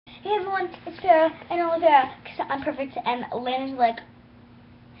hey everyone, it's Farrah, and I'm Farrah, because I'm perfect, and Landon's like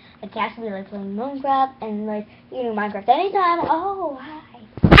actually like playing Minecraft, and like, you know, Minecraft anytime. Oh, hi.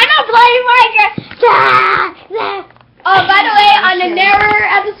 I'm not playing Minecraft! Oh, by the way, on the Never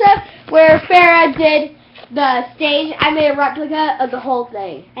episode where Farrah did the stage, I made a replica of the whole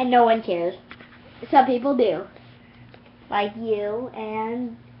thing. And no one cares. Some people do. Like you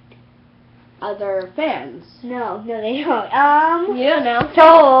and... Other fans. No, they don't. You don't know.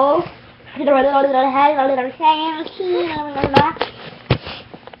 So... I'm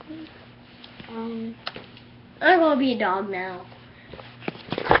gonna be a dog now.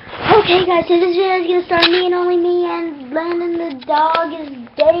 Okay guys, so this video is gonna start me and only me, and Landon the dog is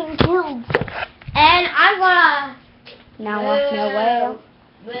getting killed. And I'm gonna... Now walk no way.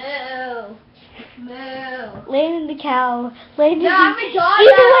 Moo. Moo. Landon the cow. Landon. No, I'm a dog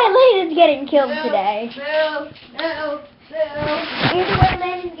Either now. way, Landon's getting killed Moo. today. Moo. Moo. Moo. Either way,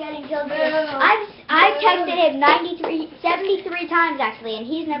 Landon's getting killed today. I've texted him 73 times actually, and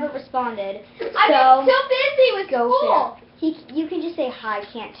he's never responded. I've been so busy with school. You can just say hi,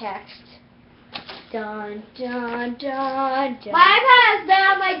 can't text. Dun dun dun dun. My iPad has been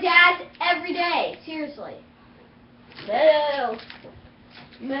on my dad's every day. Seriously. Moo.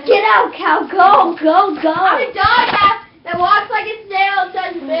 Moo. Get out, cow! Go, go, go! I'm a dog that walks like a snail and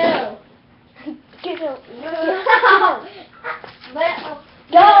says moo. Get out! Moo. Moo.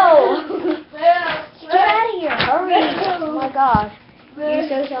 Go! Moo. Get out of here! Hurry! Moo. Oh my gosh, Moo. you're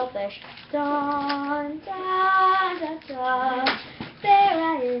so selfish. Dun dun dun dun.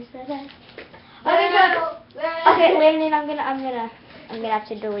 There is the best. Okay, Landon, I'm gonna have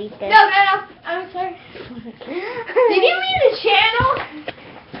to delete this. No, I'm sorry. Did you mean the channel?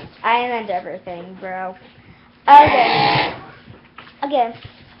 I meant everything, bro. Okay. Okay,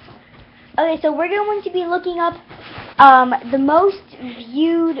 so we're going to be looking up the most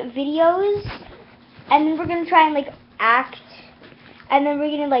viewed videos, and then we're gonna try and like act, and then we're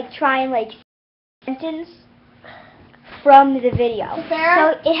gonna like try and like sentence from the video.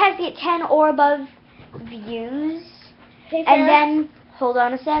 So it has to get 10 or above views, and then hold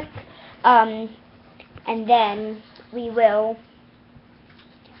on a sec, and then we will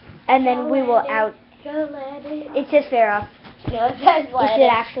out. It says Farrah. No, it says Landon. It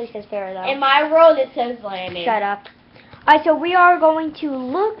actually says Farrah though. In my world, it says Landon. Shut up. Alright, so we are going to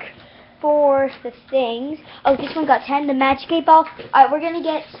look for the things. Oh, this one got 10, the Magic 8 Ball. Alright, we're going to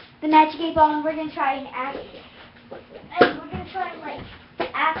get the Magic 8 Ball, and we're going to try and act. And we're going to try and, like,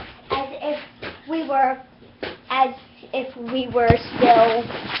 act as if we were still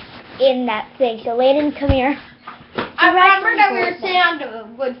in that thing. So, Landon, come here. I remember that we were sitting on the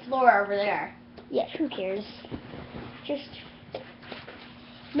wood floor over there. Yeah, who cares? Just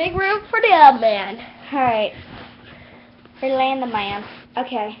make room for the other man. Alright. For Land the man.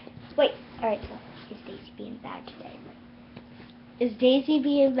 Okay. Wait. Alright, so is Daisy being bad today? Is Daisy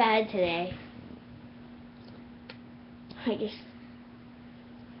being bad today? I just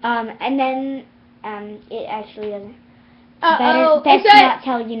and then it actually doesn't. Best not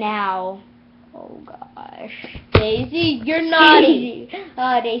tell you now. Oh gosh. Daisy, you're naughty.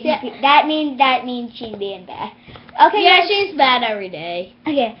 Oh, Daisy. Yeah. That means she's being bad. Okay. Yeah, she's bad every day.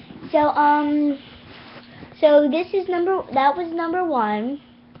 Okay. So this is that was number 1.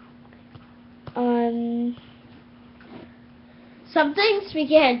 Some things we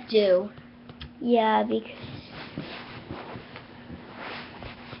can't do. Yeah, because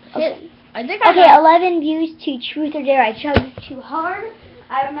okay. I think 11 views to Truth or Dare. I chugged too hard.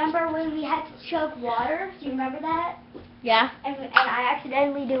 I remember when we had to chug water. Do you remember that? Yeah. And I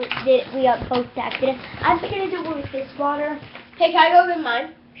accidentally did it. We both accident. I'm just gonna do it with this water. Hey, can I go with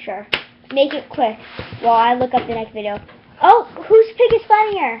mine? Sure. Make it quick while I look up the next video. Oh, whose pig is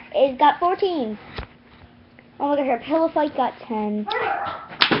funnier? It got 14. Oh my gosh, our pillow fight got 10.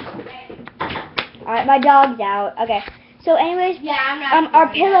 Alright, my dog's out. Okay. So anyways, yeah, I'm not our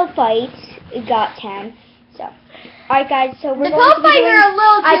pillow fight got 10. So, alright guys, so we're the going to be doing, are a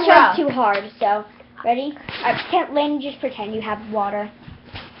little too I rough. chugged too hard, so ready? Alright, can't Landon just pretend you have water.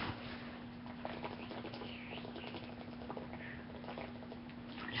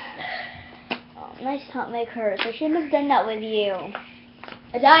 Oh, my stomach hurts. I shouldn't have done that with you.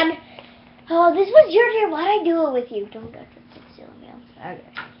 Done. Oh, this was your turn. Why'd I do it with you? Don't touch it. It's silly meal. Okay.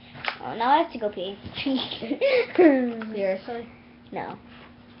 Oh, now I have to go pee. Seriously? No.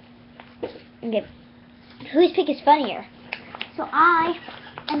 Okay. Whose pick is funnier? So I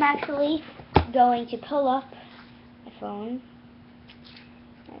am actually going to pull up my phone.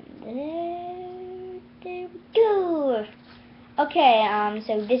 And there we go. Okay,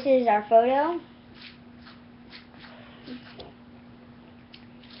 so this is our photo.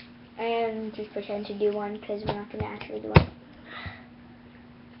 And just pretend to do one because we're not going to actually do one.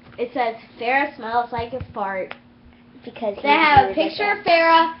 It says Farrah smells like a fart. Because They have a picture of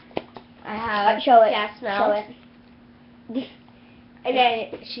Farrah. I have show it. gas smell. Show it. And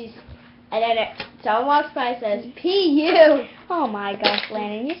then someone walks by and says, P.U. Oh my gosh,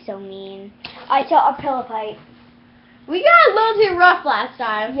 Landon, you're so mean. Alright, so our pillow fight. We got a little too rough last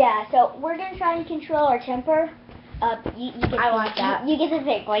time. Yeah, so we're going to try and control our temper. You get I want that. You get the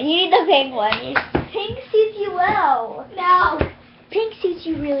pink one. You need the pink one. Pink suits you well. No. Pink suits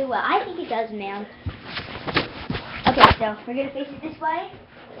you really well. I think it does, man. Okay, so we're going to face it this way.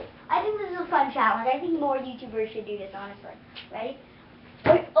 I think this is a fun challenge. I think more YouTubers should do this, honestly. Ready?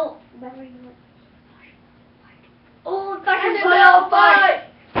 Wait, oh, remember you went old-fashioned pillow fight.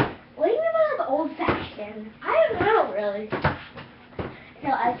 What do you mean by like old-fashioned? I don't know, really. No,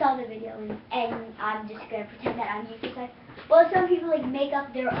 I saw the video and I'm just gonna pretend that I'm used to it. Well, some people like make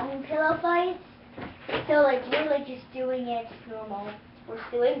up their own pillow fights. So like we're like just doing it normal. We're just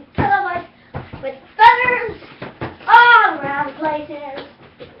doing pillow fights with feathers all around places.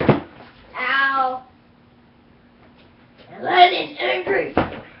 Ow. And Lenny's angry.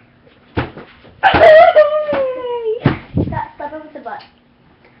 Slap him with the butt.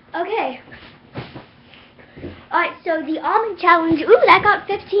 Okay. Alright, so the almond challenge, ooh, that got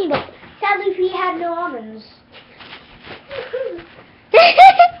 15, but sadly we had no almonds.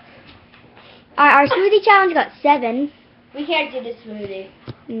 Alright, our smoothie challenge got 7. We can't do the smoothie.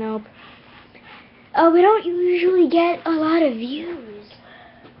 Nope. Oh, we don't usually get a lot of views.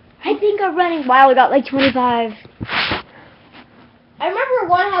 I think our running wild got like 25. I remember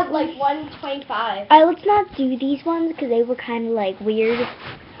one had like 125. Alright, let's not do these ones because they were kind of like weird.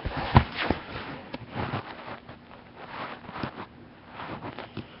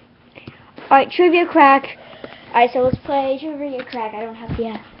 Alright, Trivia Crack. Alright, so let's play Trivia Crack. I don't have the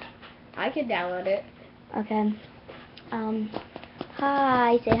app. I could download it. Okay.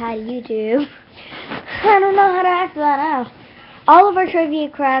 Hi. Say hi to YouTube. I don't know how to ask that now. All of our Trivia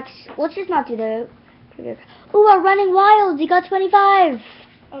Cracks. Let's just not do the Trivia Crack. Ooh, our Running Wilds. It got 25.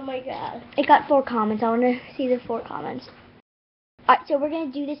 Oh my god. It got 4 comments. I want to see the 4 comments. Alright, so we're going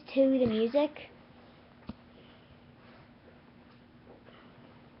to do this to the music.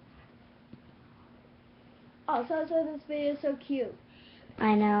 Oh, so this video is so cute.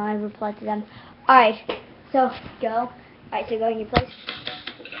 I know, I replied to them. Alright, so go. Alright, so go in your place.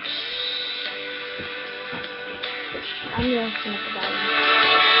 I'm going to turn up the volume.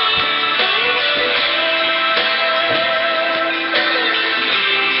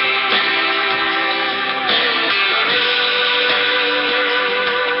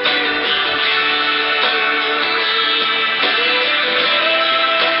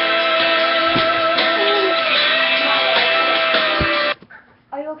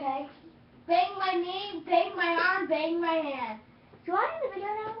 Are you okay? Bang my knee, bang my arm, bang my hand. Do I have the video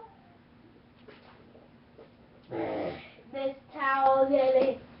now? This towel,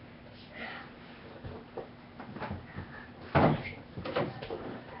 baby.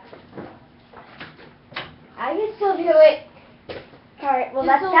 I can still do it. Alright, well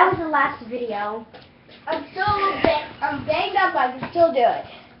that was the last video. I'm banged up, I can still do it.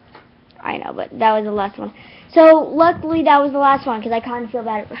 I know, but that was the last one. So luckily that was the last one because I kind of feel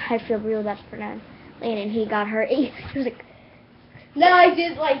bad. I feel real bad for Landon. He got hurt. He was like, no, I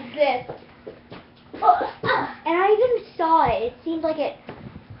did like this. and I even saw it. It seemed like it,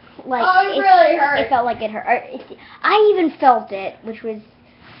 like it really hurt. It felt like it hurt. I even felt it, which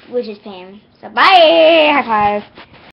is pain. So bye, high five.